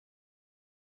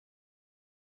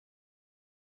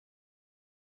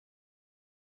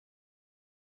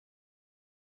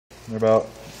They're about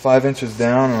 5 inches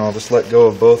down, and I'll just let go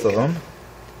of both of them. You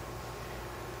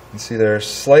can see they're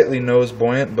slightly nose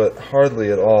buoyant, but hardly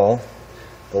at all.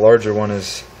 The larger one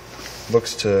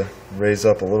looks to raise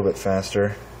up a little bit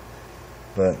faster,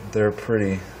 but they're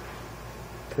pretty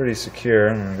secure.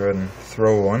 I'm going to go ahead and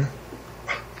throw one.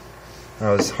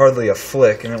 That was hardly a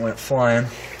flick, and it went flying.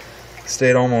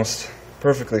 Stayed almost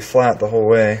perfectly flat the whole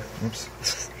way.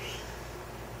 Oops.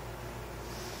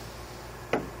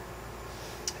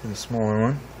 And a smaller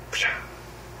one.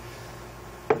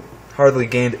 Hardly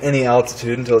gained any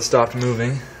altitude until it stopped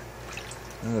moving.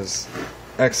 That was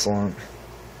excellent.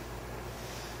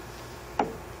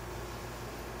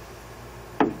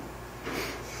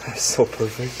 That's so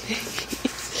perfect.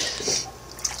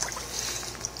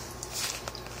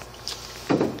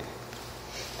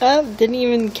 Didn't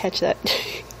even catch that.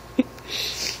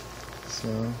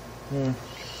 So, yeah,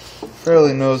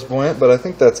 fairly nose buoyant, but I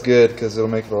think that's good because it'll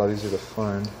make it a lot easier to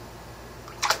find.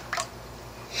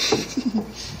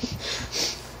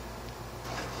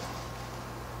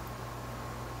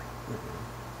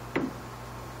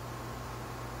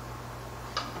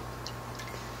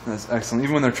 That's excellent.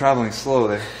 Even when they're traveling slow,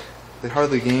 they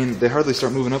hardly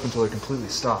start moving up until they're completely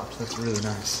stopped. That's really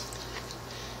nice.